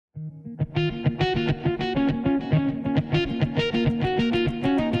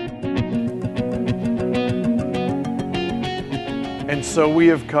So we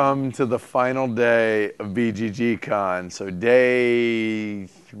have come to the final day of BGG Con. So day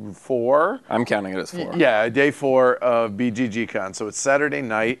 4. I'm counting it as 4. Yeah, day 4 of BGG Con. So it's Saturday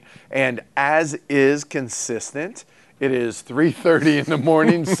night, and as is consistent, it is 3:30 in the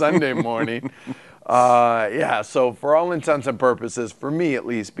morning, Sunday morning. Yeah, so for all intents and purposes, for me at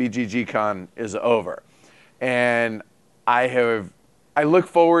least, BGG Con is over. And I look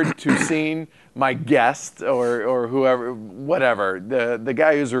forward to seeing my guest or whoever, whatever, the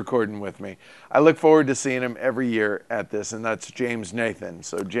guy who's recording with me. I look forward to seeing him every year at this, and that's James Nathan.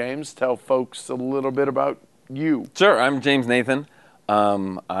 So James, tell folks a little bit about you. Sure, I'm James Nathan.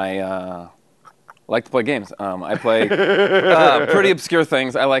 I like to play games. I play pretty obscure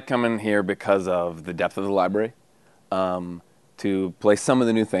things. I like coming here because of the depth of the library, to play some of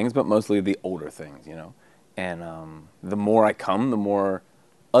the new things, but mostly the older things, you know. And the more I come, the more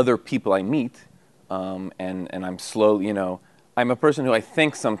other people I meet, and I'm slow, you know. I'm a person who I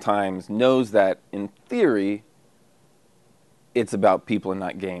think sometimes knows that in theory it's about people and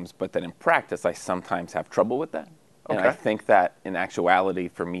not games, but that in practice I sometimes have trouble with that. Okay. And I think that in actuality,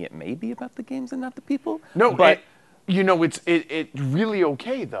 for me, it may be about the games and not the people. No, but you know, it's really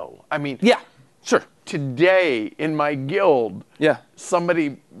okay though. I mean, yeah, sure. Today in my guild, Yeah.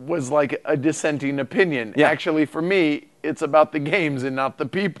 somebody was like a dissenting opinion. Yeah. Actually, for me, it's about the games and not the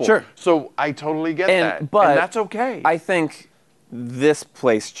people. Sure. So I totally get that. But and that's okay. I think this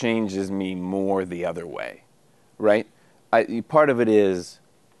place changes me more the other way, right? Part of it is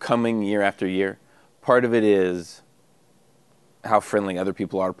coming year after year. Part of it is how friendly other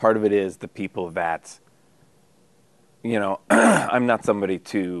people are. Part of it is the people that, you know, I'm not somebody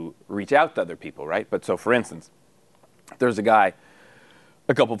to reach out to other people, right? But so, for instance, there's a guy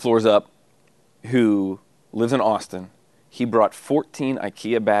a couple floors up who lives in Austin. He brought 14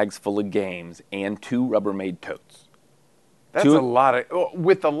 IKEA bags full of games and 2 Rubbermaid totes. That's a lot of,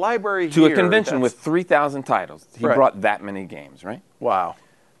 with the library to here. A convention with 3,000 titles. He Right. brought that many games, right? Wow.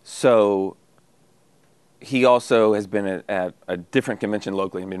 So he also has been at a different convention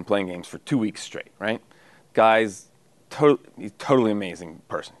locally and been playing games for 2 weeks straight, right? Guy's he's totally amazing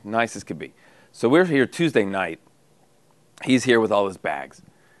person, nice as could be. So we're here Tuesday night. He's here with all his bags.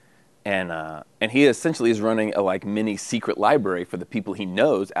 And he essentially is running a like mini secret library for the people he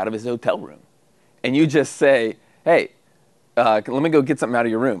knows out of his hotel room. And you just say, hey, let me go get something out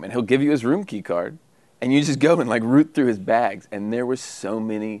of your room. And he'll give you his room key card. And you just go and like root through his bags. And there were so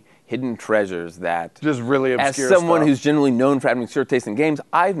many hidden treasures that, just really obscure as someone stuff. who's generally known for having obscure taste in games,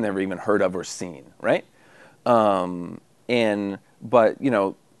 I've never even heard of or seen, right? But you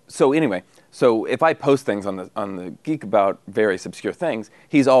know, so anyway, so if I post things on the Geek about various obscure things,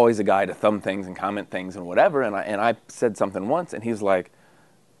 he's always a guy to thumb things and comment things and whatever. And I said something once, and he's like,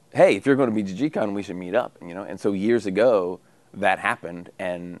 "Hey, if you're going to BGGCon, we should meet up." You know, and so years ago that happened,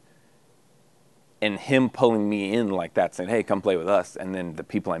 and him pulling me in like that, saying, "Hey, come play with us," and then the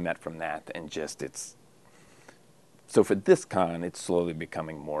people I met from that, and just so for this con, it's slowly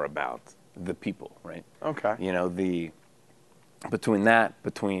becoming more about the people, right? Okay. You know,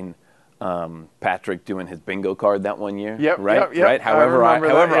 between Patrick doing his bingo card that one year, Yep, right? yep. Right. However,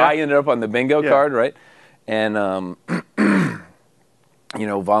 I ended up on the bingo Yeah. card, right? And you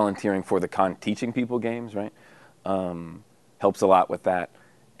know, volunteering for the con, teaching people games, right? Helps a lot with that,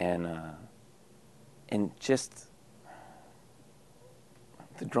 and just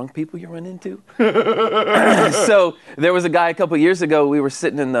the drunk people you run into. So there was a guy a couple years ago. We were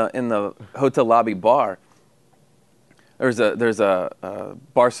sitting in the hotel lobby bar. There's a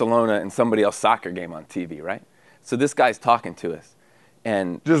Barcelona and somebody else soccer game on TV, right? So this guy's talking to us,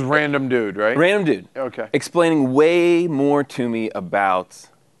 and Just random dude, right? random dude, Okay. explaining way more to me about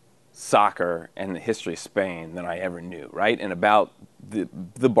soccer and the history of Spain than I ever knew, right? And about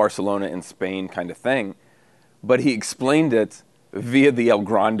the Barcelona and Spain kind of thing, but he explained it via the El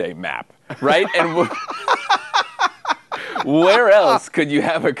Grande map, right? And where else could you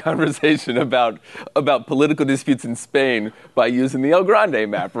have a conversation about political disputes in Spain by using the El Grande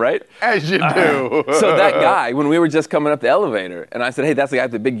map, right? As you do. So that guy, when we were just coming up the elevator, and I said, hey, that's the guy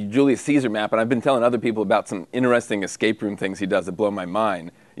with the big Julius Caesar map, and I've been telling other people about some interesting escape room things he does that blow my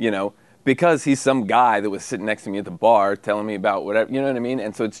mind, you know, because he's some guy that was sitting next to me at the bar telling me about whatever, you know what I mean?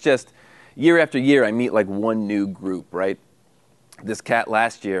 And so it's just, year after year, I meet like one new group, right? This cat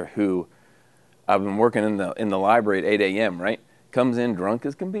last year who I've been working in the library at 8 a.m., right? Comes in drunk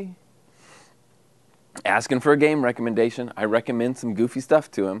as can be, asking for a game recommendation. I recommend some goofy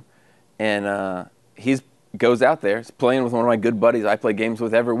stuff to him, and he goes out there, he's playing with one of my good buddies I play games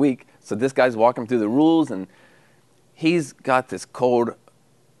with every week. So this guy's walking through the rules, and he's got this cold,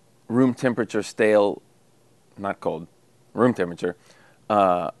 room temperature stale, not cold, room temperature,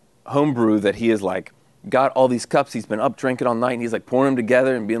 homebrew that he is like got all these cups. He's been up drinking all night, and he's like pouring them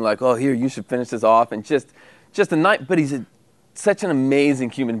together and being like, "Oh, here, you should finish this off." And just a night. But he's such an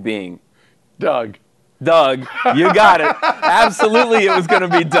amazing human being. Doug, you got it. Absolutely, it was going to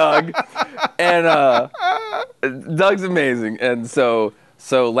be Doug. And Doug's amazing. And so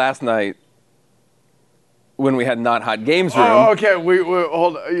last night, when we had Not Hot Games Room. Oh, okay. We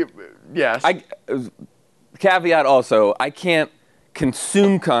hold. Yes. Caveat also, I can't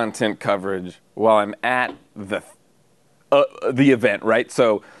consume content coverage while I'm at the event, right?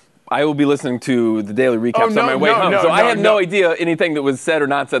 So I will be listening to the daily recaps on my way home. So I have no idea anything that was said or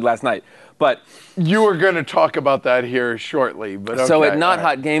not said last night. But you were going to talk about that here shortly. But okay, so at Not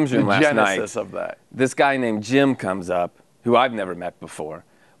Hot Games Room last night, the genesis of that. This guy named Jim comes up, who I've never met before,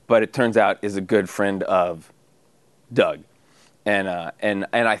 but it turns out is a good friend of Doug. And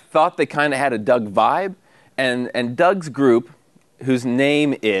I thought they kind of had a Doug vibe. And Doug's group, whose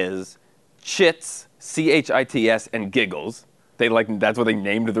name is Chits, Chits, and Giggles. That's what they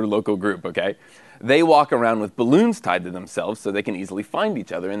named their local group, okay? They walk around with balloons tied to themselves so they can easily find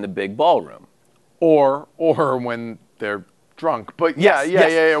each other in the big ballroom. Or when they're drunk. But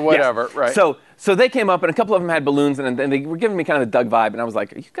yeah, whatever, yes. right. So they came up, and a couple of them had balloons, and they were giving me kind of the Doug vibe, and I was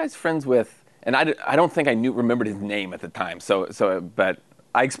like, "Are you guys friends with?" And I don't think I remembered his name at the time. But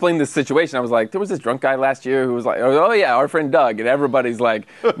I explained this situation. I was like, there was this drunk guy last year who was like, "Oh yeah, our friend Doug," and everybody's like,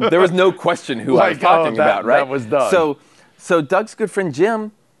 there was no question who I was talking about, right? That was Doug. So Doug's good friend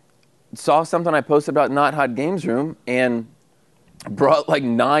Jim saw something I posted about Not Hot Games Room and brought like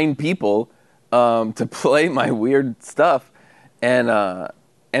 9 people to play my weird stuff, and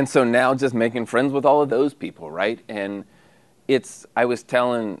so now just making friends with all of those people, right? And I was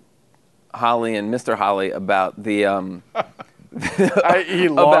telling Holly and Mr. Holly about the i.e.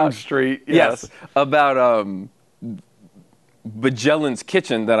 Longstreet, yes, about Magellan's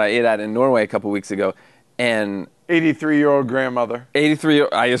Kitchen that I ate at in Norway a couple weeks ago, and 83-year-old grandmother. 83,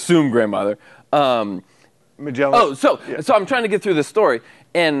 I assume grandmother. Magellan. Oh, so I'm trying to get through this story,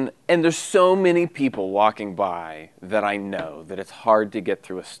 and there's so many people walking by that I know that it's hard to get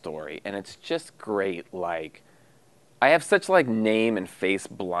through a story, and it's just great. Like, I have such like name and face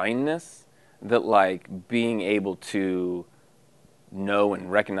blindness that like being able to know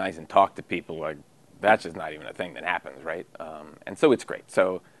and recognize and talk to people, like that's just not even a thing that happens, right? And so it's great.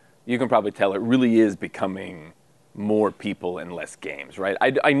 So you can probably tell it really is becoming more people and less games, right?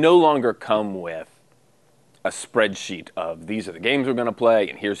 I no longer come with a spreadsheet of these are the games we're going to play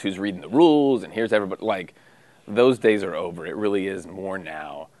and here's who's reading the rules and here's everybody. Like, those days are over. It really is more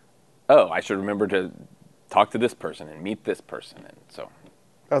now, oh, I should remember to talk to this person and meet this person. And so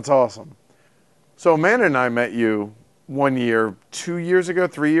that's awesome. So Amanda and I met you 1 year, 2 years ago,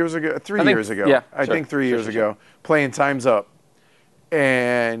 3 years ago, 3 years ago. Yeah, I think 3 years ago, playing Time's Up.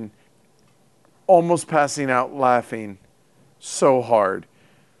 And almost passing out laughing so hard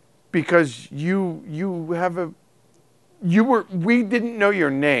because we didn't know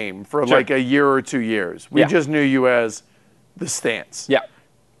your name for like a year or 2 years. We just knew you as The Stance. Yeah.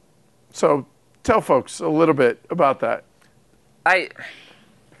 So tell folks a little bit about that.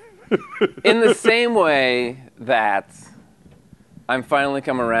 In the same way that I'm finally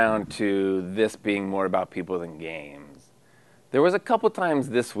come around to this being more about people than games, there was a couple times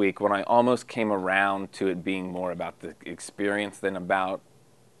this week when I almost came around to it being more about the experience than about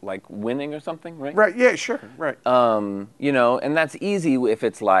like winning or something, right? Right, yeah, sure, right. And that's easy if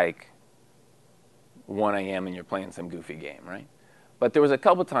it's like 1 a.m. and you're playing some goofy game, right? But there was a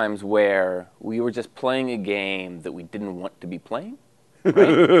couple times where we were just playing a game that we didn't want to be playing, right?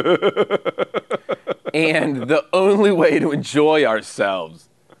 And the only way to enjoy ourselves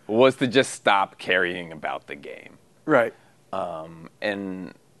was to just stop caring about the game. Right.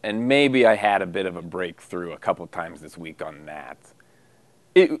 And maybe I had a bit of a breakthrough a couple times this week on that,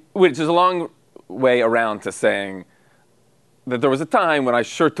 which is a long way around to saying that there was a time when I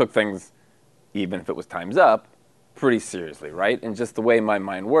sure took things, even if it was Time's Up, pretty seriously, right? And just the way my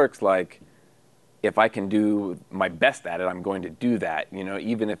mind works, like, if I can do my best at it, I'm going to do that,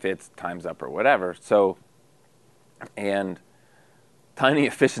 even if it's Time's Up or whatever. So, and tiny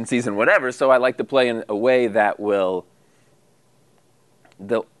efficiencies and whatever, so I like to play in a way that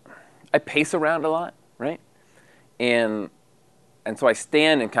I pace around a lot, right? And so I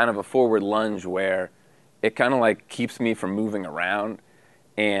stand in kind of a forward lunge where it kind of like keeps me from moving around.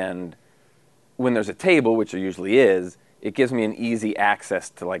 And when there's a table, which there usually is, it gives me an easy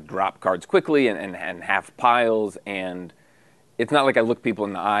access to like drop cards quickly and have piles. And it's not like I look people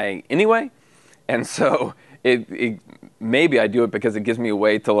in the eye anyway. And so it maybe I do it because it gives me a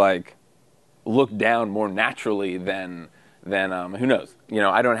way to like look down more naturally than then who knows?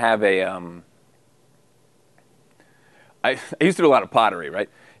 I don't have a. I used to do a lot of pottery, right?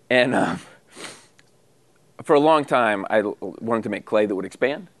 And for a long time, I wanted to make clay that would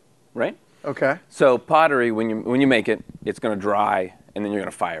expand, right? Okay. So pottery, when you make it, it's going to dry, and then you're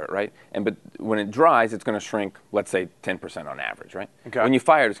going to fire it, right? But when it dries, it's going to shrink, let's say 10% on average, right? Okay. When you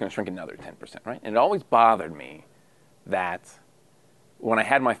fire it, it's going to shrink another 10%, right? And it always bothered me that when I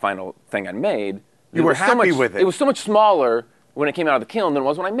had my final thing I made, You were happy with it. It was so much smaller when it came out of the kiln than it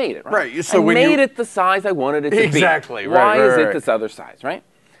was when I made it, right? Right, so I when made you- it the size I wanted it to be. Exactly, right, Why right, is it right. this other size, right?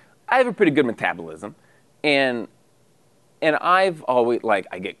 I have a pretty good metabolism, and I've always,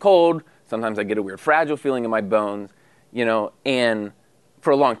 I get cold, sometimes I get a weird fragile feeling in my bones, and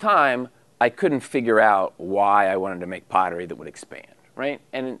for a long time, I couldn't figure out why I wanted to make pottery that would expand, right?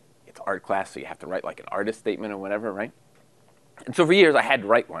 And it's art class, so you have to write an artist statement or whatever, right? And so for years, I had to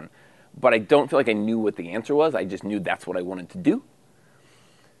write one, but I don't feel like I knew what the answer was. I just knew that's what I wanted to do.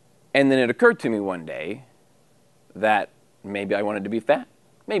 And then it occurred to me one day that maybe I wanted to be fat,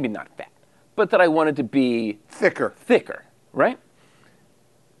 maybe not fat, but that I wanted to be Thicker. right?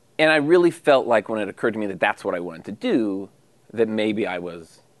 And I really felt like when it occurred to me that that's what I wanted to do, that maybe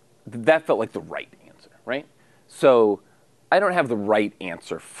that felt like the right answer, right? So I don't have the right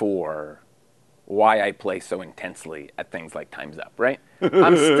answer for why I play so intensely at things like Time's Up, right?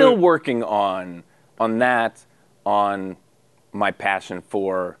 I'm still working on that, on my passion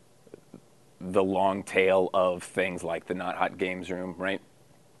for the long tail of things like the Not Hot Games Room, right?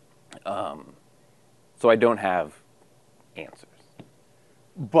 So I don't have answers.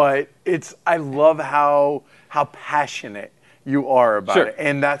 But I love how passionate you are about Sure. it,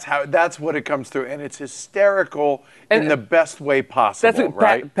 and that's what it comes through, and it's hysterical in the best way possible,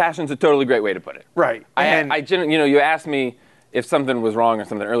 right? Passion's a totally great way to put it. Right. And I generally, you asked me if something was wrong or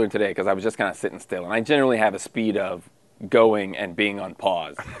something earlier today because I was just kind of sitting still, and I generally have a speed of going and being on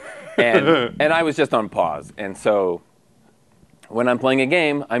pause, and I was just on pause, and so when I'm playing a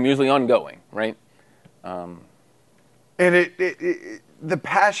game, I'm usually on going, right? and the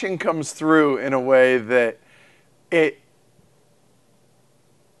passion comes through in a way that it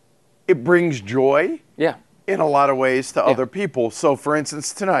brings joy Yeah. in a lot of ways to other people. So, for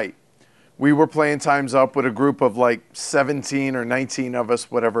instance, tonight, we were playing Time's Up with a group of 17 or 19 of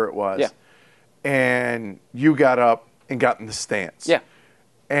us, whatever it was. Yeah. And you got up and got in the stance. Yeah.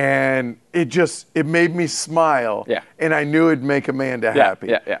 And it made me smile. Yeah. And I knew it'd make Amanda happy.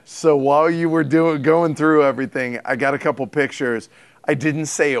 yeah. So while you were going through everything, I got a couple pictures. I didn't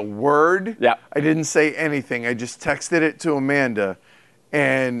say a word. Yeah. I didn't say anything. I just texted it to Amanda,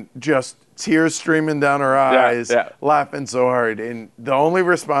 and just tears streaming down her eyes, laughing so hard. And the only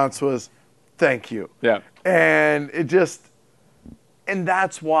response was, "Thank you." Yeah. And and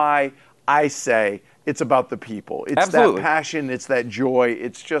that's why I say it's about the people. It's Absolutely. that passion. It's that joy.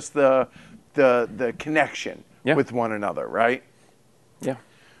 It's just the connection with one another, right? Yeah.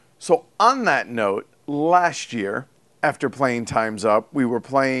 So on that note, last year, after playing Time's Up, we were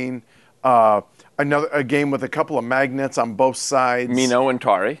playing a game with a couple of magnets on both sides. Mino and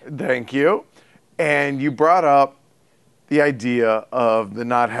Tari. Thank you. And you brought up the idea of the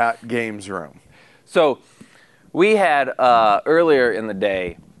Not Hot Games Room. So we had earlier in the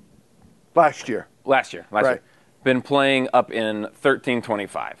day, Last year. last year, been playing up in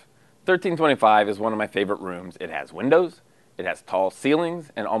 1325. 1325 is one of my favorite rooms. It has windows, it has tall ceilings,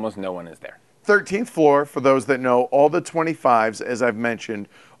 and almost no one is there. 13th floor, for those that know, all the 25s, as I've mentioned,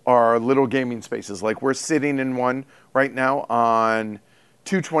 are little gaming spaces. Like we're sitting in one right now on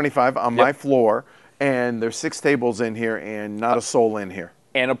 225 on my floor, and there's 6 tables in here and not a soul in here.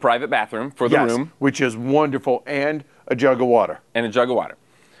 And a private bathroom for the room. Which is wonderful, and a jug of water. And a jug of water.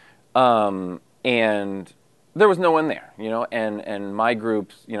 And there was no one there, and my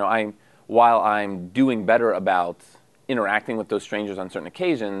groups, while I'm doing better about interacting with those strangers on certain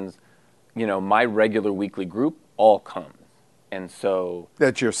occasions, my regular weekly group all comes. And so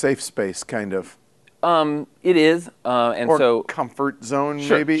That's your safe space, kind of. it is, and Or so comfort zone,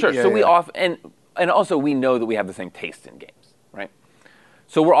 sure, maybe? Sure. Yeah, So we yeah. often, and also we know that we have the same taste in games, right?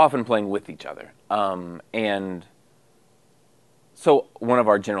 So we're often playing with each other. And so one of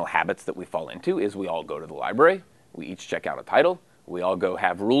our general habits that we fall into is we all go to the library, we each check out a title, we all go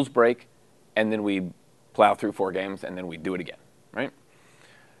have rules break, and then we plow through 4 games, and then we do it again, right?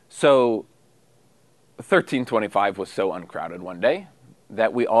 So 1325 was so uncrowded one day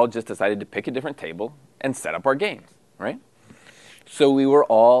that we all just decided to pick a different table and set up our games, right? So we were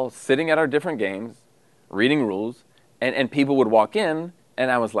all sitting at our different games, reading rules, and people would walk in, and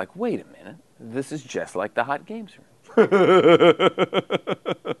I was like, wait a minute, this is just like the Hot Games Room.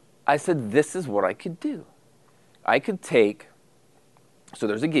 I said, this is what I could do. I could take, so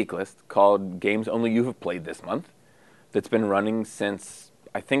there's a geek list called Games Only You Have Played This Month that's been running since,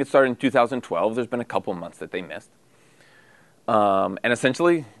 I think it started in 2012. There's been a couple months that they missed. And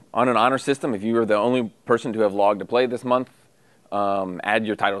essentially, on an honor system, if you were the only person to have logged to play this month, add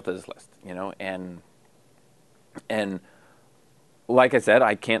your title to this list, and like I said,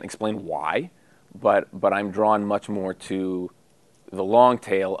 I can't explain why, but I'm drawn much more to the long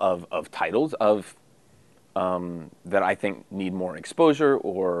tail of titles that I think need more exposure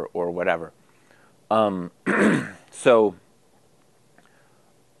or whatever. So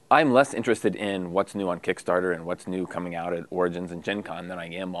I'm less interested in what's new on Kickstarter and what's new coming out at Origins and Gen Con than I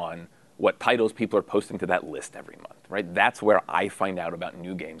am on what titles people are posting to that list every month, right? That's where I find out about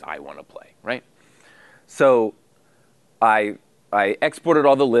new games I want to play, right? So I exported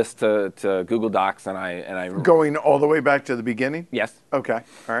all the lists to Google Docs and I Going all the way back to the beginning? Yes. Okay,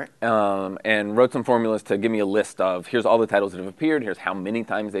 all right. And wrote some formulas to give me a list of here's all the titles that have appeared, here's how many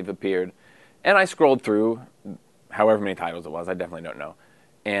times they've appeared. And I scrolled through however many titles it was, I definitely don't know.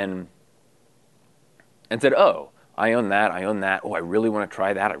 And said, oh, I own that. Oh, I really want to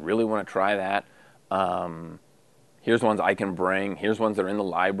try that. Here's ones I can bring. Here's ones that are in the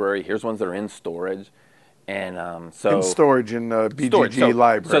library. Here's ones that are in storage. And so in storage in the BGG storage.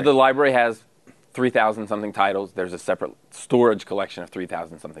 library. So the library has 3,000 something titles. There's a separate storage collection of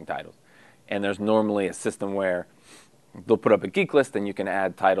 3,000 something titles. And there's normally a system where they'll put up a geek list and you can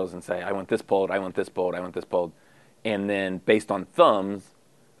add titles and say, I want this pulled, I want this pulled, I want this pulled. And then based on thumbs,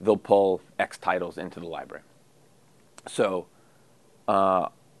 they'll pull X titles into the library. So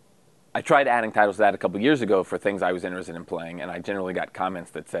I tried adding titles to that a couple years ago for things I was interested in playing, and I generally got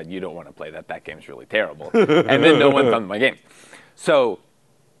comments that said, you don't want to play that, that game's really terrible. And then no one thumbed my games. So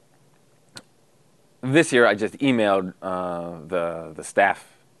this year I just emailed the staff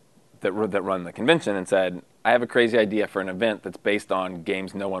that run the convention and said, I have a crazy idea for an event that's based on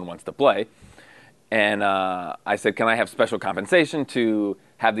games no one wants to play. And I said, can I have special compensation to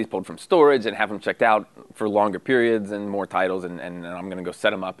have these pulled from storage and have them checked out for longer periods and more titles, and I'm going to go set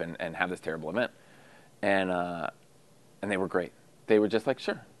them up and have this terrible event. And they were great. They were just like,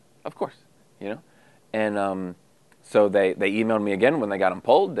 sure, of course, And so they emailed me again when they got them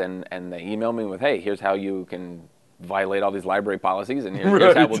pulled, and they emailed me with, hey, here's how you can violate all these library policies, and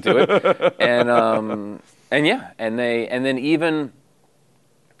here's how we'll do it. And yeah, and then even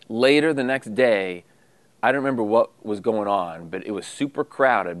later the next day, I don't remember what was going on, but it was super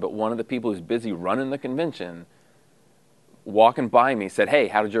crowded. But one of the people who's busy running the convention, walking by me, said, hey,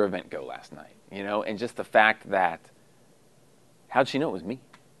 how did your event go last night? And just the fact that, how'd she know it was me,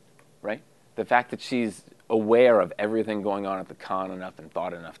 right? The fact that she's aware of everything going on at the con enough and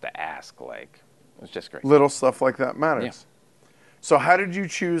thought enough to ask, it was just great. Little stuff like that matters. Yeah. So how did you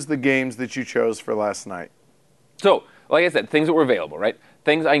choose the games that you chose for last night? So, like I said, things that were available, right?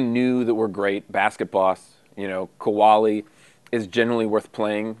 Things I knew that were great. Basket Boss, Koali is generally worth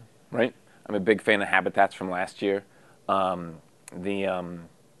playing, right? I'm a big fan of Habitats from last year.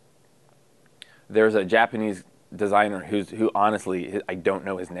 There's a Japanese designer who honestly, I don't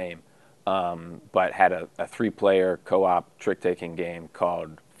know his name, but had a 3-player co-op trick-taking game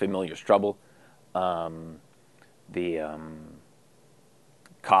called Familiar's Trouble. Cog,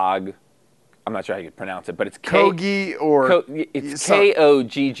 I'm not sure how you pronounce it, but it's Kogi or... it's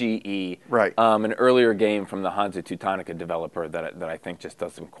Kogge. Right. An earlier game from the Hansa Teutonica developer that I think just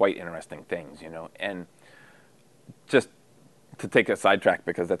does some quite interesting things, And just to take a sidetrack,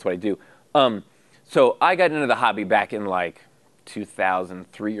 because that's what I do. So I got into the hobby back in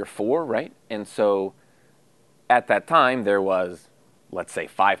 2003 or 4, right? And so at that time there was, let's say,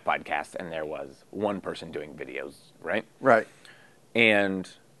 5 podcasts, and there was one person doing videos, right? Right. And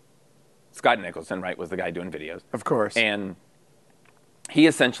Scott Nicholson, right, was the guy doing videos. Of course. And he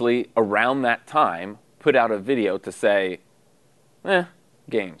essentially, around that time, put out a video to say,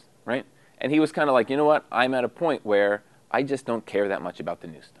 games, right? And he was kind of like, you know what? I'm at a point where I just don't care that much about the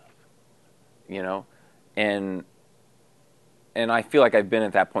new stuff, And I feel like I've been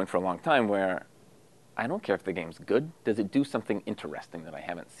at that point for a long time where I don't care if the game's good. Does it do something interesting that I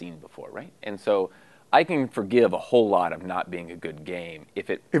haven't seen before, right? And so I can forgive a whole lot of not being a good game if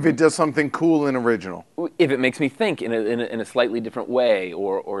it does something cool and original. If it makes me think in a slightly different way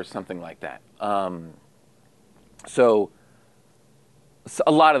or something like that. So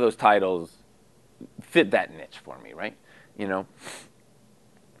a lot of those titles fit that niche for me, right?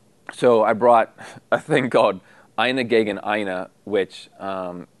 So I brought a thing called Eine gegen Eine, which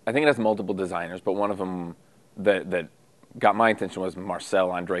I think it has multiple designers, but one of them that got my attention was Marcel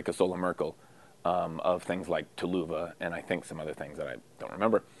André Casola Merkel. Of things like Tuluva and I think some other things that I don't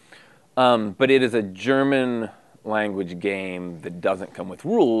remember. But it is a German language game that doesn't come with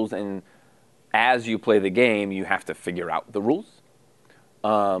rules, and as you play the game, you have to figure out the rules.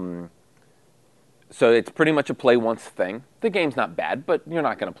 So it's pretty much a play once thing. The game's not bad, but you're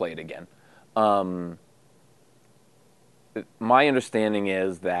not going to play it again. My understanding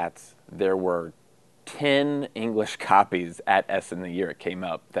is that there were 10 English copies at Essen the year it came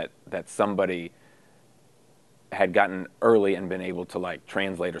up that somebody had gotten early and been able to like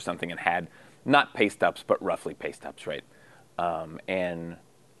translate or something and had not paste ups but roughly paste ups, right? And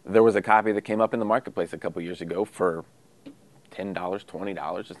there was a copy that came up in the marketplace a couple years ago for $10, $20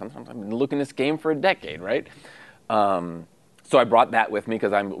 or something. I've been looking at this game for a decade, right? So I brought that with me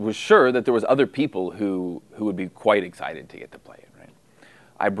because I was sure that there was other people who would be quite excited to get to play it, right?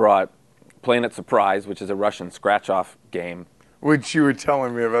 I brought Planet Surprise, which is a Russian scratch-off game. Which you were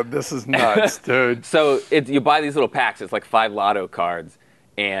telling me about. This is nuts, dude. So you buy these little packs. It's like 5 lotto cards,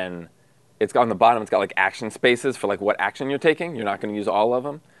 and it's on the bottom. It's got like action spaces for like what action you're taking. You're not going to use all of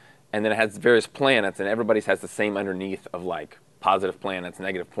them, and then it has various planets, and everybody's has the same underneath of like positive planets,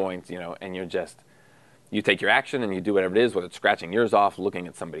 negative points, and you take your action and you do whatever it is, whether it's scratching yours off, looking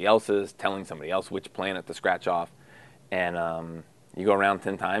at somebody else's, telling somebody else which planet to scratch off, and you go around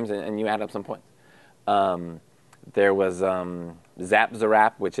 10 times and you add up some points. There was Zap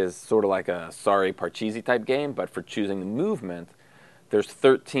Zarap, which is sort of like a Sorry Parcheesi type game, but for choosing the movement, there's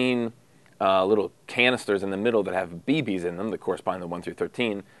 13 little canisters in the middle that have BBs in them that correspond to 1 through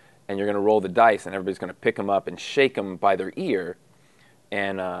 13, and you're going to roll the dice, and everybody's going to pick them up and shake them by their ear,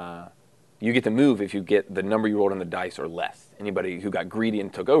 and you get to move if you get the number you rolled on the dice or less. Anybody who got greedy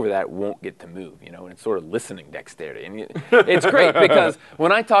and took over that won't get to move, and it's sort of listening dexterity. And it's great because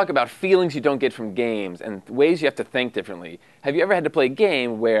when I talk about feelings you don't get from games and ways you have to think differently, have you ever had to play a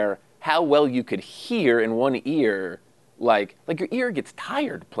game where how well you could hear in one ear, like your ear gets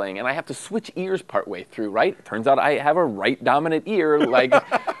tired playing, and I have to switch ears partway through, right? It turns out I have a right dominant ear, like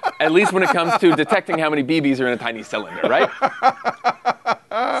at least when it comes to detecting how many BBs are in a tiny cylinder, right?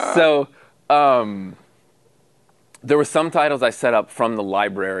 So there were some titles I set up from the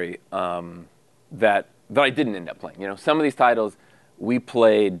library that I didn't end up playing. Some of these titles we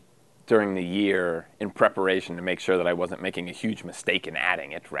played during the year in preparation to make sure that I wasn't making a huge mistake in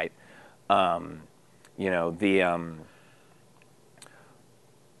adding it, right?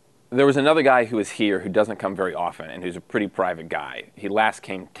 There was another guy who was here who doesn't come very often and who's a pretty private guy. He last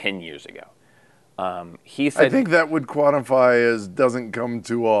came 10 years ago. He said, I think that would qualify as doesn't come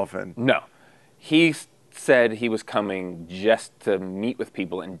too often. No. He said he was coming just to meet with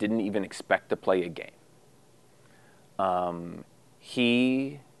people and didn't even expect to play a game.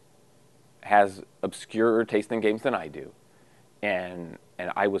 He has obscurer taste in games than I do, and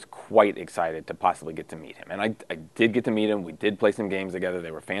I was quite excited to possibly get to meet him. And I did get to meet him. We did play some games together. They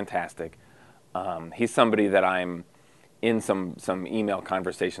were fantastic. He's somebody that I'm in some email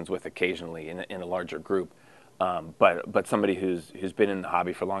conversations with occasionally in a larger group. But somebody who's been in the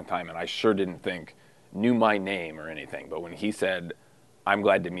hobby for a long time, and I sure didn't think knew my name or anything. But when he said, "I'm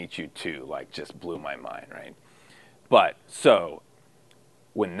glad to meet you too," like just blew my mind, right? But so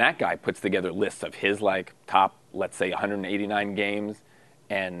when that guy puts together lists of his like top, let's say 189 games,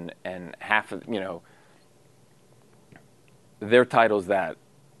 and half of they're titles that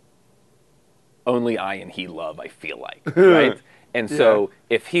only I and he love, I feel like, right? And so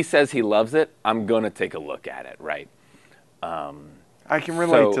if he says he loves it, I'm going to take a look at it, right? I can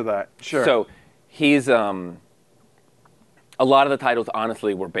relate to that, sure. So he's, a lot of the titles,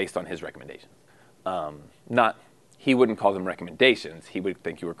 honestly, were based on his recommendations. He wouldn't call them recommendations. He would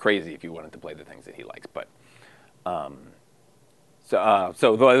think you were crazy if you wanted to play the things that he likes. But so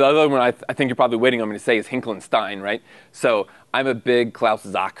the other one I think you're probably waiting on me to say is Hinklenstein, right? So I'm a big Klaus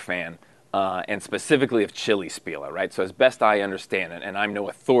Zach fan. And specifically of Chili Spiele, right? So as best I understand it, and I'm no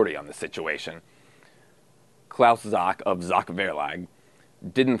authority on the situation, Klaus Zach of Zach Verlag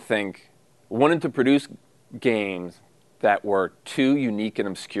wanted to produce games that were too unique and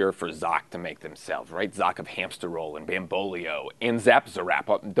obscure for Zach to make themselves, right? Zach of Hamster Roll and Bambolio and Zap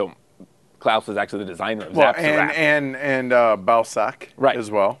Zarap. Klaus is actually the designer of Zap Zarap. And Balsac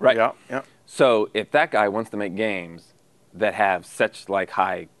as well. Right. Yeah. So if that guy wants to make games that have such like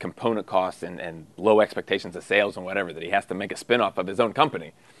high component costs and low expectations of sales and whatever, that he has to make a spin-off of his own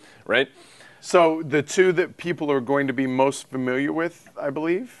company, right? So the two that people are going to be most familiar with, I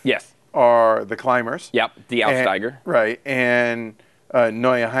believe, Yes. are the Climbers. Yep, Die Aufsteiger. Right, and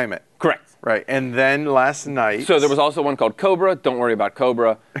Neue Heimat. Correct. Right, and then last night... So there was also one called Cobra. Don't worry about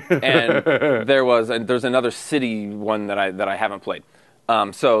Cobra. And there's another city one that I haven't played.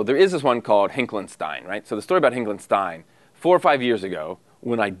 So there is this one called Hinklenstein, right? So the story about Hinklenstein, 4 or 5 years ago,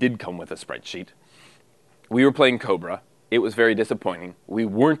 when I did come with a spreadsheet, we were playing Cobra. It was very disappointing. We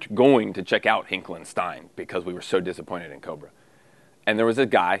weren't going to check out Hinkle and Stein because we were so disappointed in Cobra. And there was a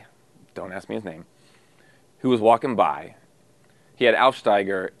guy, don't ask me his name, who was walking by. He had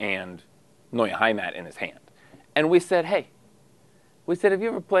Aufsteiger and Neue Heimat in his hand. And we said, hey, have you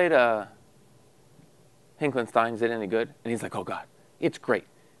ever played Hinkle and Stein? Is it any good? And he's like, oh, God, it's great.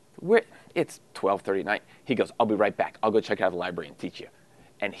 It's 12:30 at night. He goes, I'll be right back. I'll go check out the library and teach you.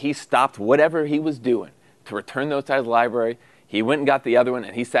 And he stopped whatever he was doing to return those to the library. He went and got the other one,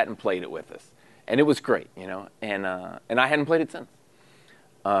 and he sat and played it with us. And it was great, you know. And I hadn't played it since.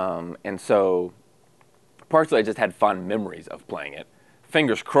 And so partially I just had fond memories of playing it.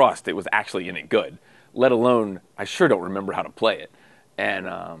 Fingers crossed it was actually any good, let alone I sure don't remember how to play it. And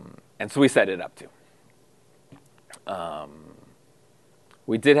so we set it up to.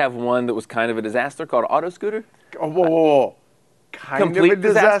 We did have one that was kind of a disaster called Auto Scooter. Oh, whoa. Kind Complete of a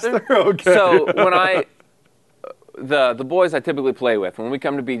disaster? Okay. So when the boys I typically play with, when we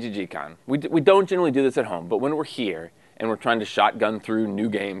come to BGGCon, we don't generally do this at home, but when we're here and we're trying to shotgun through new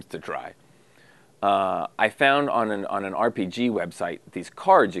games to try, I found on an RPG website these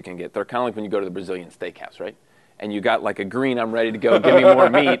cards you can get. They're kind of like when you go to the Brazilian steakhouse, right? And you got like a green, I'm ready to go, give me more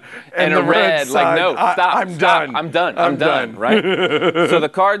meat, and a red, like, no, stop, I'm done, right? So the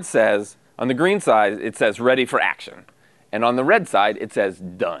card says, on the green side, it says ready for action. And on the red side, it says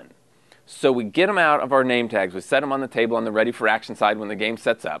done. So we get them out of our name tags, we set them on the table on the ready for action side when the game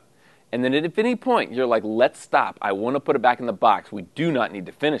sets up, and then at any point, you're like, let's stop, I want to put it back in the box, we do not need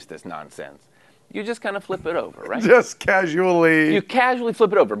to finish this nonsense. You just kind of flip it over, right? Just casually. You casually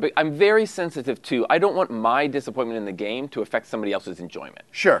flip it over. But I'm very sensitive to, I don't want my disappointment in the game to affect somebody else's enjoyment.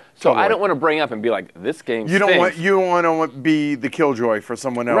 Sure. So totally. I don't want to bring up and be like, this game You stinks. don't want to be the killjoy for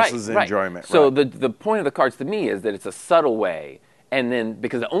someone else's Right. enjoyment. So right. the point of the cards to me is that it's a subtle way. And then,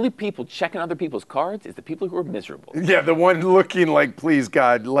 because the only people checking other people's cards is the people who are miserable. Yeah, the one looking like, please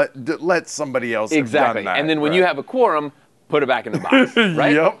God, let somebody else have done that. And then when you have a quorum, put it back in the box,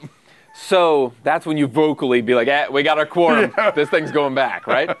 right? Yep. So that's when you vocally be like, we got our quorum. Yeah. This thing's going back,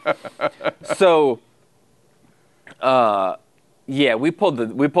 right? So, we pulled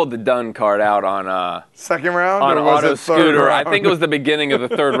the done card out on second round on or was Auto it third Scooter. round? I think it was the beginning of the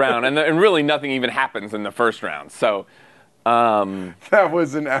third round, and really nothing even happens in the first round. So that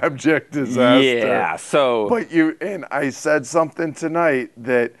was an abject disaster. Yeah. So, but I said something tonight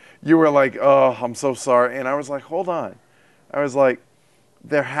that you were like, oh, I'm so sorry, and I was like, hold on, I was like,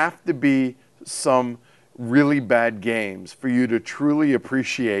 there have to be some really bad games for you to truly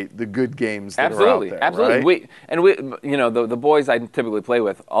appreciate the good games that are out there. Absolutely. Right? The boys I typically play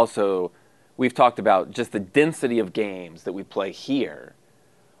with also, we've talked about just the density of games that we play here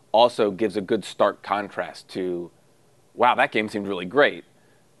also gives a good stark contrast to, wow, that game seemed really great.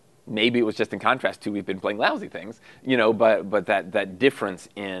 Maybe it was just in contrast to we've been playing lousy things, but that difference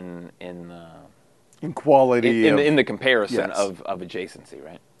in quality in the comparison yes. of adjacency,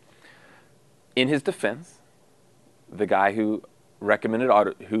 right? In his defense, the guy who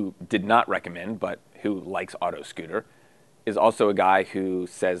did not recommend, but who likes Auto Scooter, is also a guy who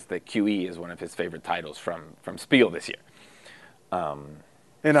says that QE is one of his favorite titles from Spiel this year.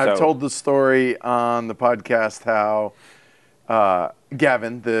 I've told the story on the podcast how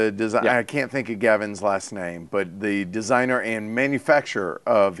Gavin, the designer, I can't think of Gavin's last name, but the designer and manufacturer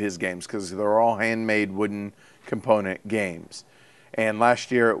of his games, because they're all handmade wooden component games. And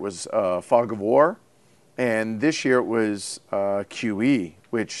last year it was Fog of War, and this year it was QE,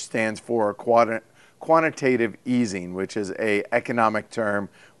 which stands for quantitative easing, which is a economic term,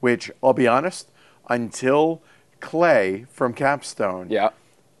 which I'll be honest, until Clay from Capstone. Yeah.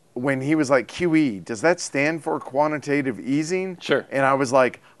 When he was like, QE, does that stand for quantitative easing? Sure. And I was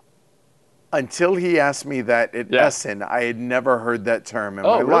like, until he asked me that at Essen, I had never heard that term in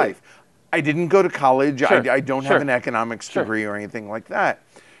my life. I didn't go to college. Sure. I don't have an economics degree or anything like that.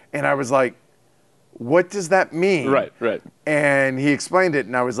 And I was like, what does that mean? Right. And he explained it,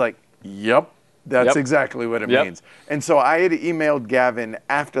 and I was like, yep, that's exactly what it means. And so I had emailed Gavin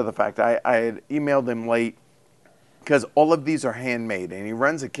after the fact. I had emailed him late, because all of these are handmade, and he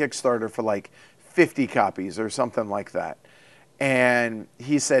runs a Kickstarter for like 50 copies or something like that. And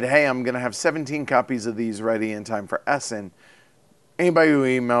he said, hey, I'm going to have 17 copies of these ready in time for Essen. Anybody who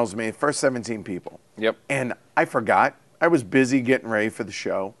emails me, first 17 people. Yep. And I forgot. I was busy getting ready for the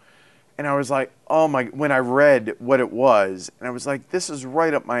show. And I was like, oh my, when I read what it was, and I was like, this is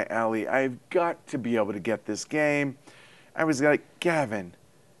right up my alley. I've got to be able to get this game. I was like, Gavin,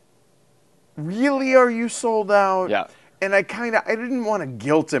 really, are you sold out? Yeah. And I didn't want to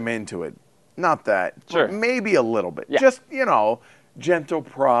guilt him into it. Not that. Sure. Maybe a little bit. Yeah. Just, gentle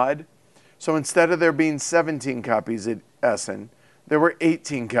prod. So instead of there being 17 copies at Essen, there were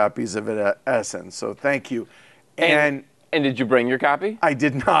 18 copies of it at Essen. So thank you. And did you bring your copy? I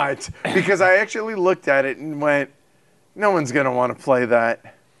did not, because I actually looked at it and went, no one's going to want to play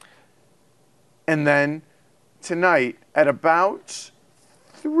that. And then tonight at about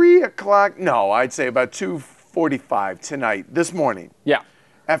 3 o'clock, no, I'd say about 2:45 tonight, this morning. Yeah.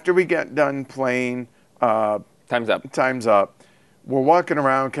 After we get done playing Time's Up. Time's Up, we're walking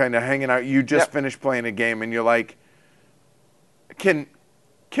around kind of hanging out. You just finished playing a game and you're like, can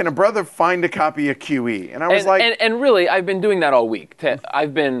a brother find a copy of QE? And I was and really, I've been doing that all week.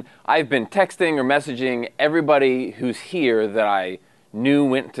 I've been texting or messaging everybody who's here that I knew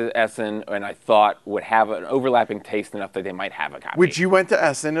went to Essen and I thought would have an overlapping taste enough that they might have a copy. which you went to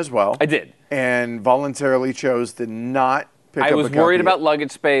Essen as well. I did. And voluntarily chose to not pick up a I was copy. worried about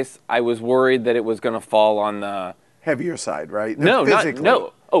luggage space. I was worried that it was going to fall on the heavier side, right?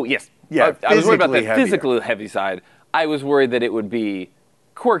 no. Oh yes. Yeah, I was worried about the physically physically heavy side. I was worried that it would be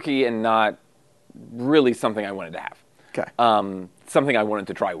quirky and not really something I wanted to have. Okay. Something I wanted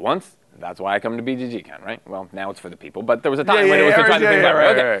to try once. That's why I come to BGGCon, right? Well, now it's for the people, but there was a time when it was to try the things out.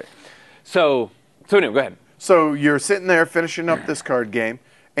 Right, Okay. right. So anyway, go ahead. So you're sitting there finishing up this card game,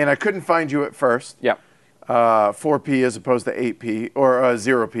 and I couldn't find you at first. Yeah. 4P as opposed to 8P or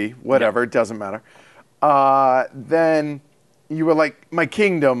 0P, whatever, it doesn't matter. Then you were like, my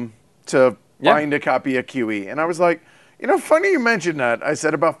kingdom to find a copy of QE. And I was like, funny you mentioned that. I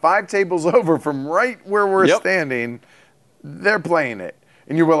said about 5 tables over from right where we're standing, they're playing it.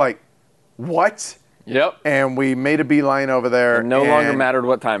 And you were like, what? Yep. And we made a beeline over there. It no longer mattered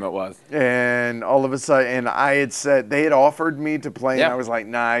what time it was. And all of a sudden, and I had said, they had offered me to play, and I was like,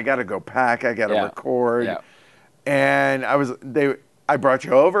 nah, I got to go pack. I got to record. Yeah. And I brought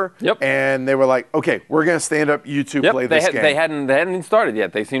you over. Yep. And they were like, okay, we're going to stand up. You two play this game. They hadn't even started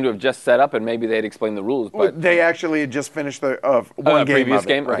yet. They seemed to have just set up, and maybe they had explained the rules. But they actually had just finished the one game previous of it,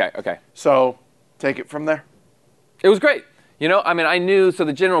 game? right. Okay. So take it from there. It was great. I knew, so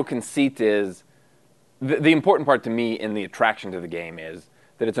the general conceit is, the important part to me in the attraction to the game is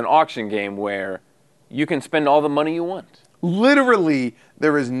that it's an auction game where you can spend all the money you want. Literally,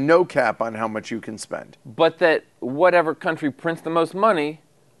 there is no cap on how much you can spend. But that whatever country prints the most money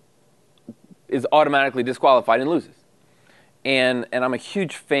is automatically disqualified and loses. And I'm a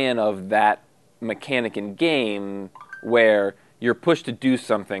huge fan of that mechanic in game where you're pushed to do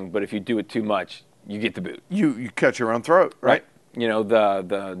something, but if you do it too much, you get the boot. You cut your own throat, right?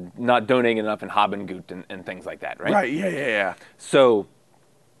 The not donating enough in Habengut and things like that, right? Right, yeah. So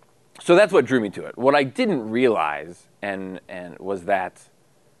that's what drew me to it. What I didn't realize and was that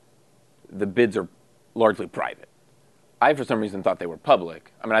the bids are largely private. I, for some reason, thought they were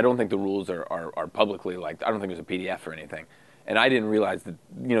public. I mean, I don't think the rules are publicly, like, I don't think there's a PDF or anything. And I didn't realize that,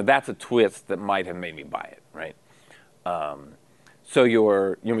 that's a twist that might have made me buy it, right? So you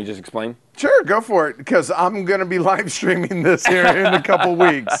want me to just explain? Sure, go for it, because I'm going to be live streaming this here in a couple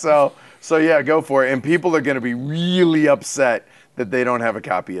weeks. So yeah, go for it. And people are going to be really upset that they don't have a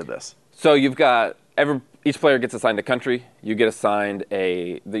copy of this. So you've got, each player gets assigned a country. You get assigned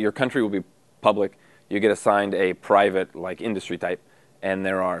your country will be public. You get assigned a private, like, industry type. And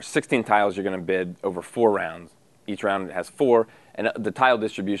there are 16 tiles you're going to bid over 4 rounds. Each round has 4. And the tile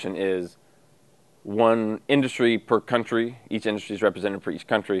distribution is 1 industry per country. Each industry is represented for each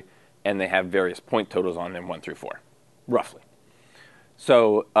country, and they have various point totals on them, 1 through 4, roughly.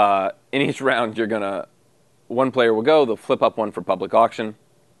 So in each round, one player will go. They'll flip up one for public auction.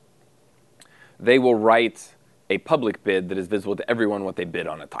 They will write a public bid that is visible to everyone what they bid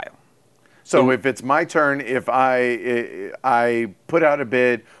on a tile. So if it's my turn, if I put out a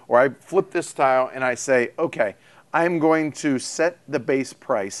bid or I flip this tile and I say, okay, I'm going to set the base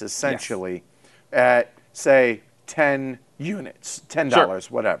price essentially at, say, 10 units, $10,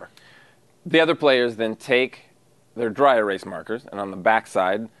 whatever. The other players then take their dry erase markers, and on the back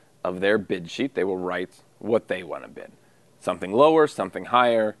side of their bid sheet, they will write what they want to bid. Something lower, something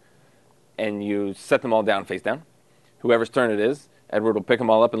higher, and you set them all down face down. Whoever's turn it is, Edward will pick them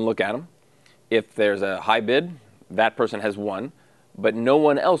all up and look at them. If there's a high bid, that person has won, but no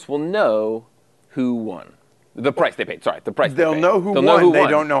one else will know who won. The price they paid, the price They'll they paid. know who won, they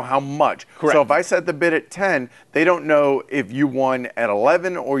don't know how much. Correct. So if I set the bid at 10, they don't know if you won at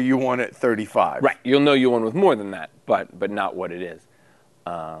 11 or you won at 35. Right, you'll know you won with more than that, but not what it is.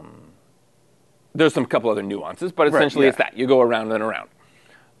 There's some couple other nuances, but essentially it's that. You go around and around.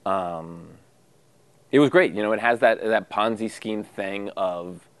 It was great. It has that Ponzi scheme thing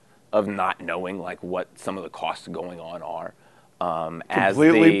of not knowing, like, what some of the costs going on are.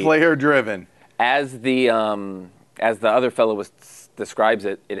 Completely player driven. As the other fellow describes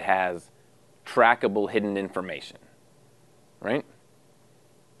it, it has trackable hidden information, right?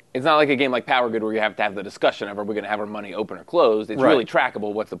 It's not like a game like Power Grid where you have to have the discussion of, are we going to have our money open or closed? It's really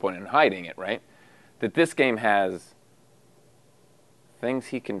trackable. What's the point in hiding it, right? That this game has things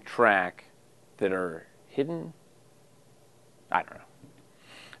he can track that are hidden. I don't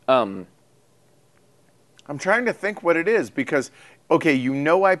know. I'm trying to think what it is because, okay,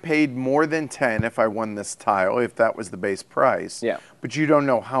 I paid more than 10 if I won this tile, if that was the base price. Yeah. But you don't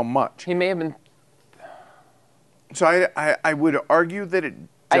know how much. He may have been. So I would argue that it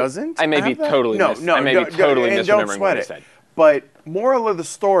doesn't. I may be have that? totally no, mis- no, I may no, be totally and don't misremembering sweat what he it. said. But moral of the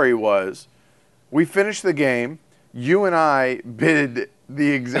story was, we finished the game. You and I printed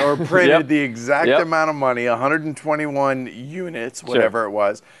Yep. the exact Yep. amount of money, 121 units, whatever it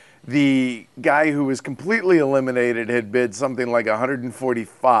was. The guy who was completely eliminated had bid something like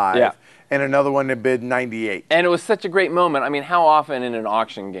 145, Yeah. and another one had bid 98. And it was such a great moment. I mean, how often in an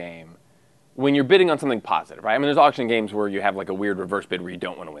auction game, when you're bidding on something positive, right? I mean, there's auction games where you have like a weird reverse bid where you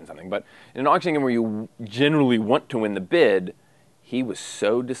don't want to win something. But in an auction game where you generally want to win the bid, he was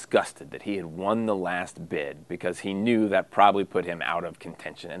so disgusted that he had won the last bid because he knew that probably put him out of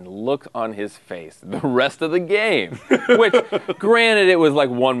contention. And look on his face the rest of the game, which, granted, it was like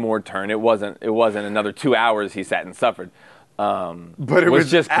one more turn. It wasn't another 2 hours he sat and suffered. But it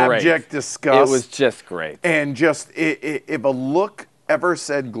was just great. abject disgust. It was just great. And just, if a look ever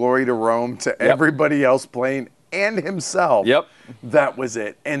said glory to Rome to everybody else playing and himself, that was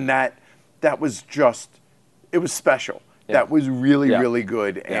it. And that was just, it was special. That was really, really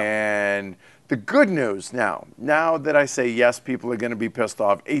good. And the good news now that I say yes, people are going to be pissed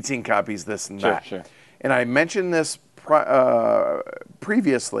off, 18 copies, this and that. Sure. And I mentioned this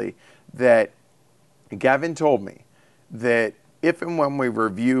previously, that Gavin told me that if and when we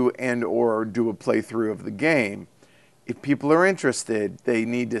review and or do a playthrough of the game, if people are interested, they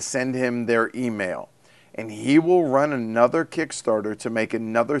need to send him their email. And he will run another Kickstarter to make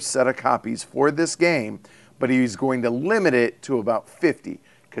another set of copies for this game, but he's going to limit it to about 50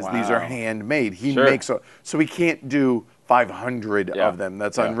 because these are handmade. He makes so he can't do 500 of them.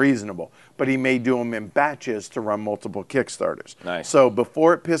 That's unreasonable. But he may do them in batches to run multiple Kickstarters. Nice. So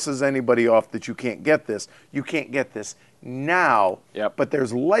before it pisses anybody off that you can't get this now. But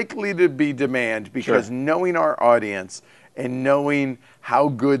there's likely to be demand because knowing our audience and knowing how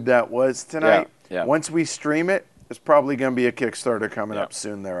good that was tonight, once we stream it, there's probably going to be a Kickstarter coming up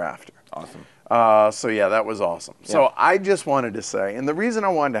soon thereafter. Awesome. So yeah, that was awesome. So I just wanted to say, and the reason I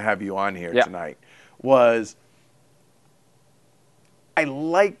wanted to have you on here tonight was I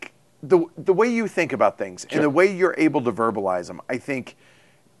like the way you think about things and the way you're able to verbalize them, I think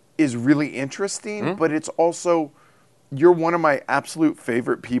is really interesting, but it's also, you're one of my absolute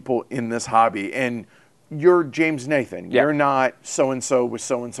favorite people in this hobby. And you're James Nathan. You're not so-and-so with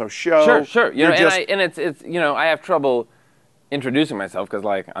so-and-so show. Sure. You know, and it's I have trouble introducing myself because,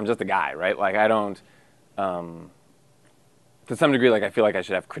 like, I'm just a guy, right? Like, I don't, to some degree, like, I feel like I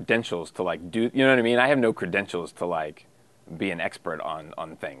should have credentials to, like, do, you know what I mean? I have no credentials to, like, be an expert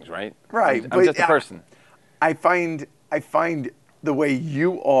on things, right? Right. I'm just a person. I find the way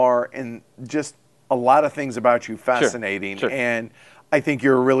you are and just a lot of things about you fascinating. Sure. And I think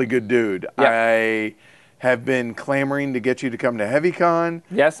you're a really good dude. Yeah. I have been clamoring to get you to come to HeavyCon.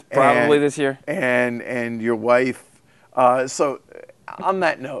 Yes, probably this year. And your wife. So on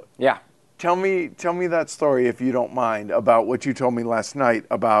that note, tell me that story, if you don't mind, about what you told me last night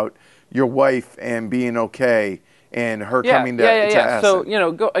about your wife and being okay and her coming to Essen.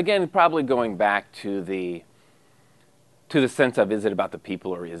 So, probably going back to the sense of, is it about the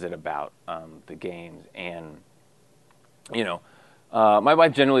people or is it about the games? And, my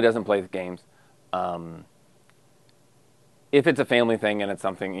wife generally doesn't play the games. If it's a family thing and it's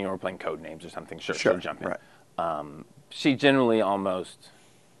something, we're playing code names or something, sure, she'll jump in. Right. She generally almost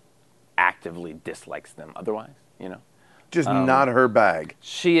actively dislikes them otherwise, Just not her bag.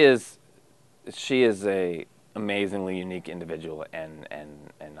 She is a amazingly unique individual, and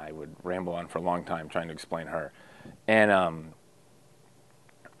I would ramble on for a long time trying to explain her. And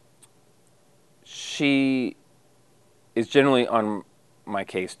she is generally on my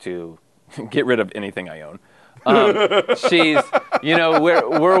case to get rid of anything I own. She's,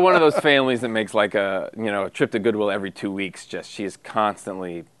 we're one of those families that makes like a trip to Goodwill every 2 weeks. She's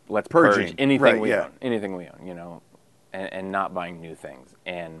constantly, let's purge anything we own, and not buying new things.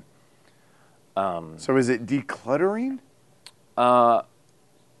 And so is it decluttering?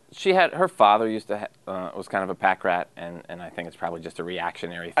 She had, her father used to was kind of a pack rat, and I think it's probably just a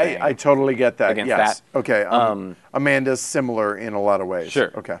reactionary thing. I totally get that. Against yes. that. Okay. Amanda's similar in a lot of ways.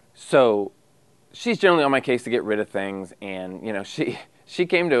 Sure. Okay. So she's generally on my case to get rid of things, and She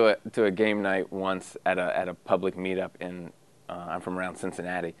came to a game night once at a public meetup in I'm from around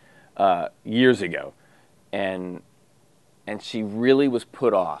Cincinnati years ago, and she really was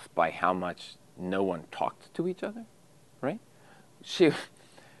put off by how much no one talked to each other, right?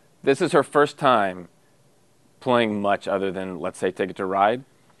 This is her first time playing much other than, let's say, Ticket to Ride.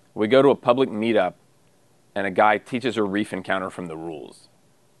 We go to a public meetup, and a guy teaches her Reef Encounter from the rules.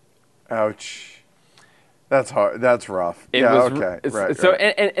 Ouch. That's hard. That's rough. Okay. Right. So,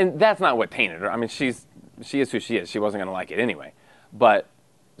 and that's not what tainted her. I mean, she is who she is. She wasn't going to like it anyway. But,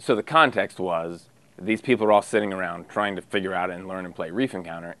 so the context was, these people are all sitting around trying to figure out and learn and play Reef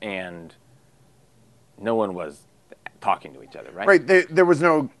Encounter, and no one was talking to each other, right? Right. There was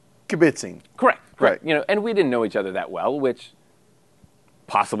no kibitzing. Correct. Right. You know, and we didn't know each other that well, which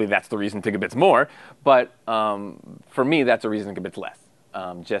possibly that's the reason to kibitz more. But for me, that's a reason to kibitz less.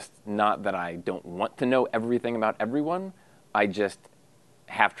 Just not that I don't want to know everything about everyone. I just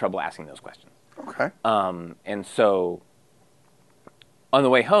have trouble asking those questions. Okay. And so on the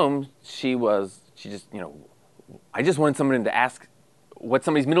way home, she just, I just wanted someone to ask what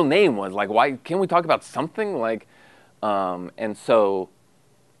somebody's middle name was. Like, why can't we talk about something? Like, and so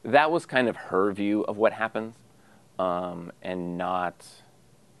that was kind of her view of what happens, and not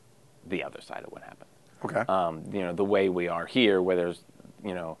the other side of what happened. Okay. The way we are here, where there's,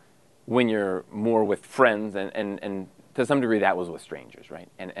 when you're more with friends, and to some degree that was with strangers, right?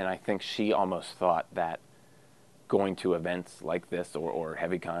 And I think she almost thought that going to events like this or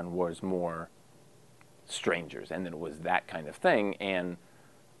HeavyCon was more strangers, and that it was that kind of thing, and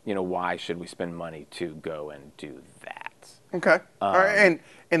why should we spend money to go and do that? Okay. All right.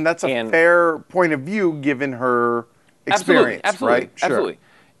 And that's a fair point of view given her experience, absolutely, right? Sure. Absolutely.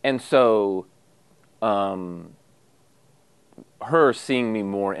 And so her seeing me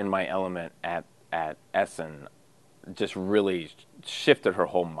more in my element at Essen just really shifted her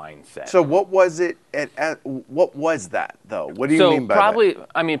whole mindset. So what was it what was that though? What do you mean by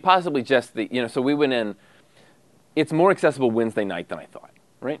that? Possibly just the, so we went in, it's more accessible Wednesday night than I thought,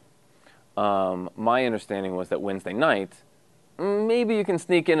 right? My understanding was that Wednesday night, maybe you can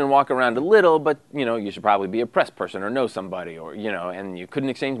sneak in and walk around a little, but, you should probably be a press person or know somebody, or, and you couldn't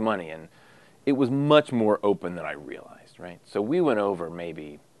exchange money. And it was much more open than I realized, right? So we went over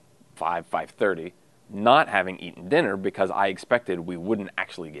maybe 5:30, not having eaten dinner because I expected we wouldn't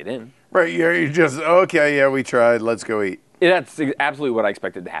actually get in. Right, you're just, okay, yeah, we tried, let's go eat. That's absolutely what I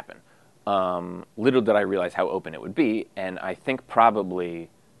expected to happen. Little did I realize how open it would be, and I think probably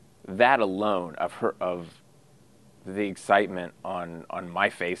that alone of the excitement on my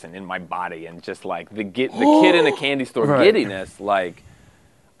face and in my body, and just like the kid in a candy store right. giddiness, like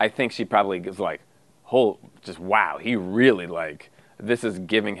I think she probably was like, just wow, he really this is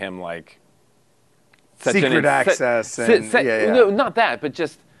giving him such secret access. No, not that, but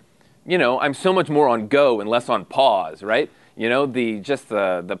just I'm so much more on go and less on pause, right?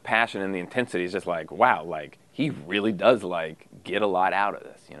 The passion and the intensity is just like, wow, he really does get a lot out of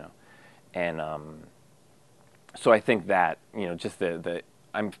this, and so I think that just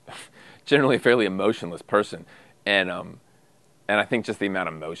I'm generally a fairly emotionless person, and I think just the amount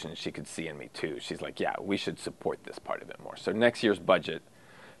of emotion she could see in me too. She's like, yeah, we should support this part of it more. So next year's budget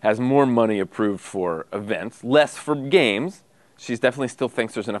has more money approved for events, less for games. She definitely still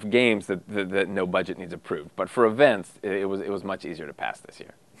thinks there's enough games that no budget needs approved. But for events, it was much easier to pass this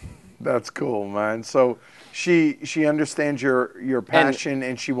year. That's cool, man. So she understands your passion,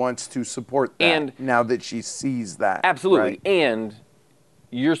 and she wants to support that, and now that she sees that. Absolutely. Right? And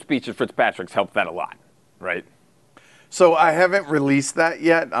your speech at Fitzpatrick's helped that a lot, right? So I haven't released that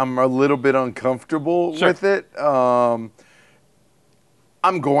yet. I'm a little bit uncomfortable with it.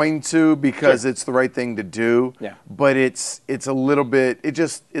 I'm going to because it's the right thing to do. Yeah. But it's a little bit.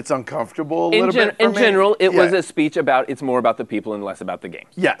 It's uncomfortable a little bit for me. In general, it was a speech it's more about the people and less about the games.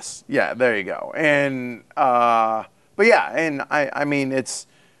 Yes. Yeah. There you go. And but yeah, and I mean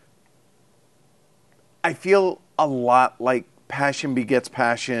I feel a lot like passion begets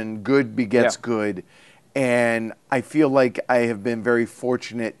passion, good begets good. And I feel like I have been very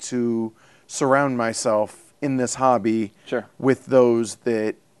fortunate to surround myself in this hobby with those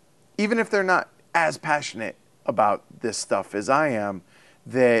that, even if they're not as passionate about this stuff as I am,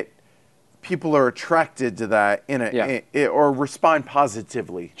 that people are attracted to that or respond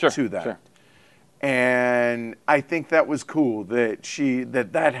positively to that. Sure. And I think that was cool that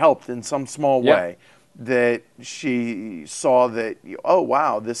that helped in some small way. That she saw that, oh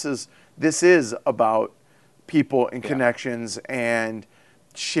wow, this is about people and connections and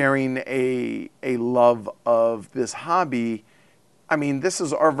sharing a love of this hobby. I mean, this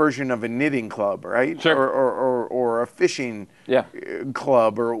is our version of a knitting club, right? Sure. Or a fishing Yeah.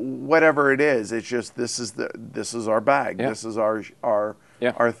 club or whatever it is. It's just this is our bag. Yeah. This is our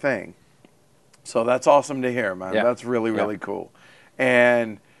Yeah. thing. So that's awesome to hear, man. Yeah. That's really, really Yeah. cool.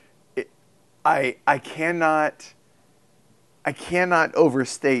 And I cannot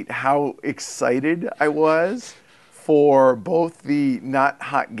overstate how excited I was for both the Not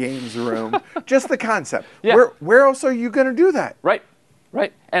Hot Games room, just the concept. Yeah. Where else are you going to do that? Right.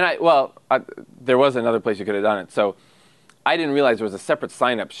 And there was another place you could have done it. So I didn't realize there was a separate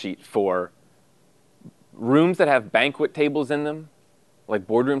sign-up sheet for rooms that have banquet tables in them, like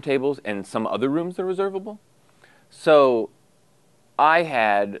boardroom tables, and some other rooms that are reservable. So I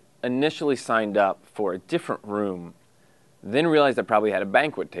had initially signed up for a different room, then realized I probably had a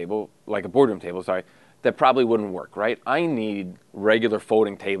banquet table, like a boardroom table, sorry, that probably wouldn't work, right? I need regular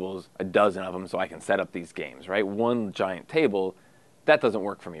folding tables, a dozen of them, so I can set up these games, right? One giant table, that doesn't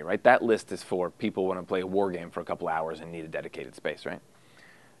work for me, right? That list is for people who want to play a war game for a couple hours and need a dedicated space, right?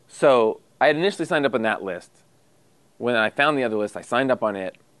 So I had initially signed up on that list. When I found the other list, I signed up on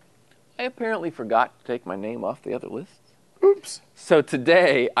it. I apparently forgot to take my name off the other list. Oops. So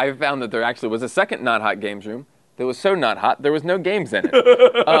today, I found that there actually was a second Not Hot Games room that was so not hot, there was no games in it.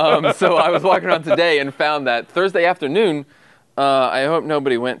 So I was walking around today and found that Thursday afternoon, I hope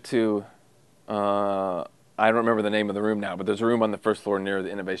nobody went to, I don't remember the name of the room now, but there's a room on the first floor near the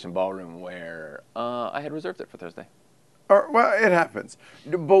Innovation Ballroom where I had reserved it for Thursday. Well, it happens.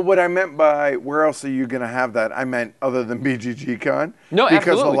 But what I meant by where else are you going to have that, I meant other than BGG Con. No, because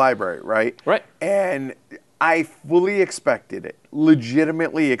absolutely. of the library, right? Right. And I fully expected it,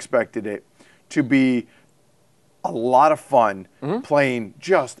 legitimately expected it to be a lot of fun playing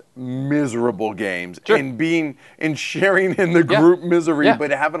just miserable games Sure. and sharing in the group misery, Yeah.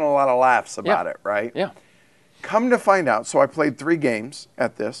 but having a lot of laughs about it, right? Yeah. Come to find out, so I played 3 games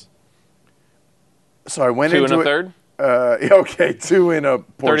at this. So I went 2 into and a it. third? Okay, 2 in a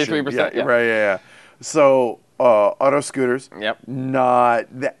portion. 33%, yeah. Right, yeah. So auto scooters. Yep.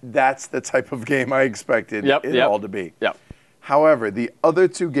 That's the type of game I expected it all to be. Yep. However, the other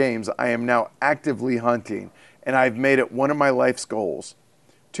 2 games I am now actively hunting, and I've made it one of my life's goals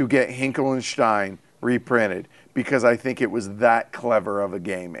to get Hinkle and Stein reprinted because I think it was that clever of a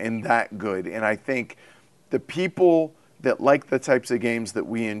game and that good. And I think the people that like the types of games that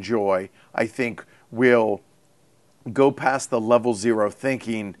we enjoy, I think will go past the level 0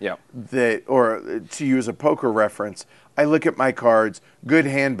 thinking that, or to use a poker reference, I look at my cards, good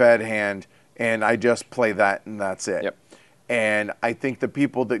hand, bad hand, and I just play that and that's it. Yep. And I think the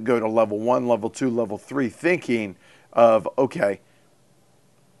people that go to level 1, level 2, level 3 thinking of, okay,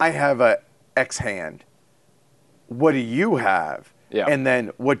 I have a X hand. What do you have? Yeah. And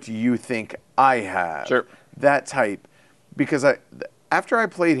then what do you think I have? Sure. That type. Because after I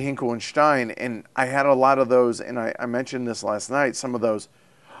played Hinkle and Stein, and I had a lot of those, and I mentioned this last night, some of those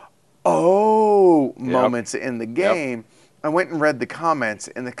moments in the game, I went and read the comments,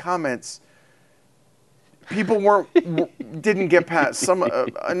 and the comments, people didn't get past,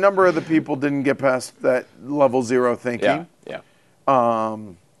 a number of the people didn't get past that level 0 thinking. Yeah.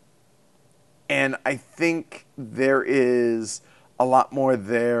 And I think there is a lot more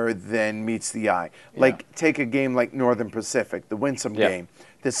there than meets the eye. Like, take a game like Northern Pacific, the Winsome game,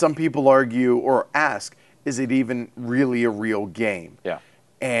 that some people argue or ask, is it even really a real game? Yeah.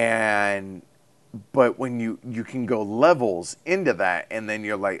 But when you can go levels into that, and then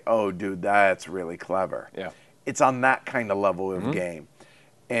you're like, oh, dude, that's really clever. Yeah. It's on that kind of level of game.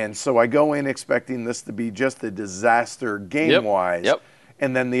 And so I go in expecting this to be just a disaster game-wise. Yep.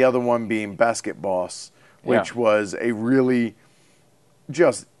 And then the other one being Basket Boss, which was a really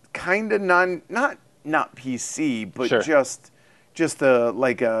just kind of not PC, but just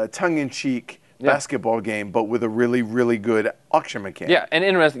a tongue-in-cheek basketball game, but with a really, really good auction mechanic. Yeah, and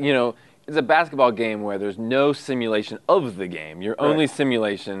interesting, it's a basketball game where there's no simulation of the game. Your only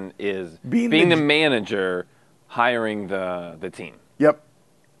simulation is being the manager hiring the team. Yep.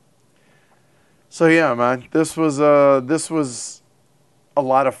 So yeah, man, this was a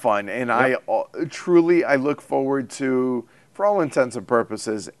lot of fun, and I look forward to, for all intents and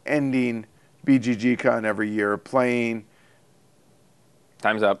purposes, ending BGG Con every year playing.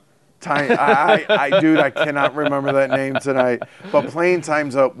 Time's Up. Dude, I cannot remember that name tonight, but playing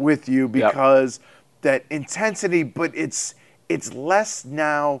Time's Up with you because that intensity, but it's less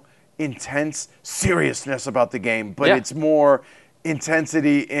now intense seriousness about the game, but it's more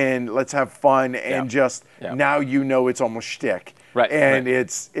intensity in let's have fun and just now it's almost shtick. Right. And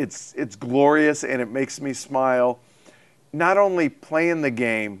it's glorious and it makes me smile. Not only playing the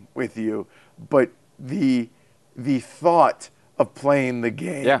game with you, but the thought of playing the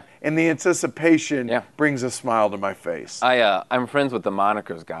game. Yeah. And the anticipation Yeah. brings a smile to my face. I'm friends with the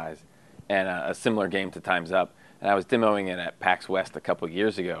Monikers guys, and a similar game to Time's Up, and I was demoing it at PAX West a couple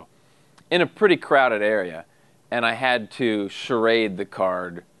years ago, in a pretty crowded area, and I had to charade the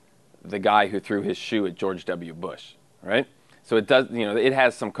card, the guy who threw his shoe at George W. Bush, right? So it does, it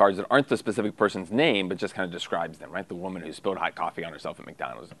has some cards that aren't the specific person's name, but just kind of describes them, right? The woman who spilled hot coffee on herself at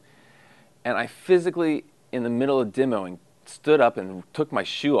McDonald's. And I physically, in the middle of demoing, stood up and took my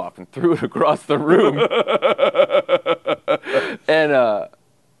shoe off and threw it across the room. and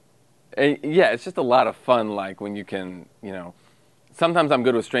yeah, it's just a lot of fun, like when you can, sometimes I'm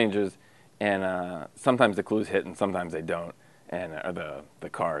good with strangers, and sometimes the clues hit and sometimes they don't, and or the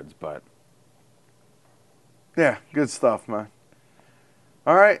cards, but. Yeah, good stuff, man.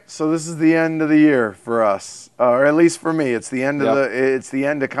 All right, so this is the end of the year for us, or at least for me. It's the end of it's the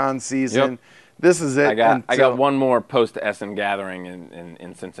end of con season. Yep. This is it. I got one more post Essen gathering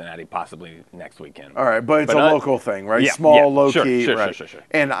in Cincinnati, possibly next weekend. All right, but it's a local thing, right? Yeah, Small, low sure, key, sure, right? Sure.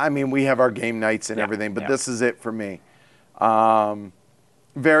 And I mean, we have our game nights and everything, but this is it for me.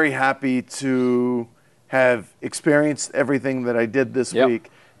 Very happy to have experienced everything that I did this week.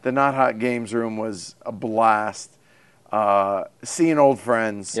 The Not Hot Games Room was a blast. Seeing old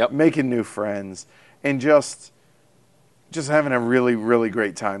friends, making new friends, and just having a really, really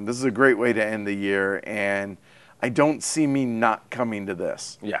great time. This is a great way to end the year, and I don't see me not coming to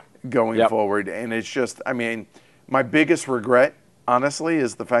this going forward. And it's just, I mean, my biggest regret, honestly,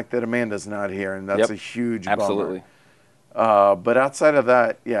 is the fact that Amanda's not here, and that's a huge bummer. Absolutely. But outside of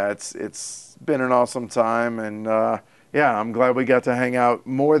that, it's been an awesome time, and I'm glad we got to hang out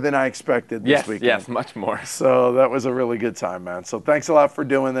more than I expected this weekend. Yes, much more. So that was a really good time, man. So thanks a lot for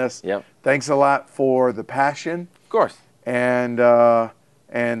doing this. Yep. Thanks a lot for the passion. Of course. And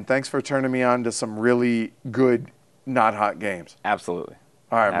thanks for turning me on to some really good, not hot games. Absolutely.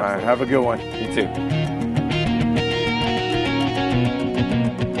 All right, man. Have a good one. You too.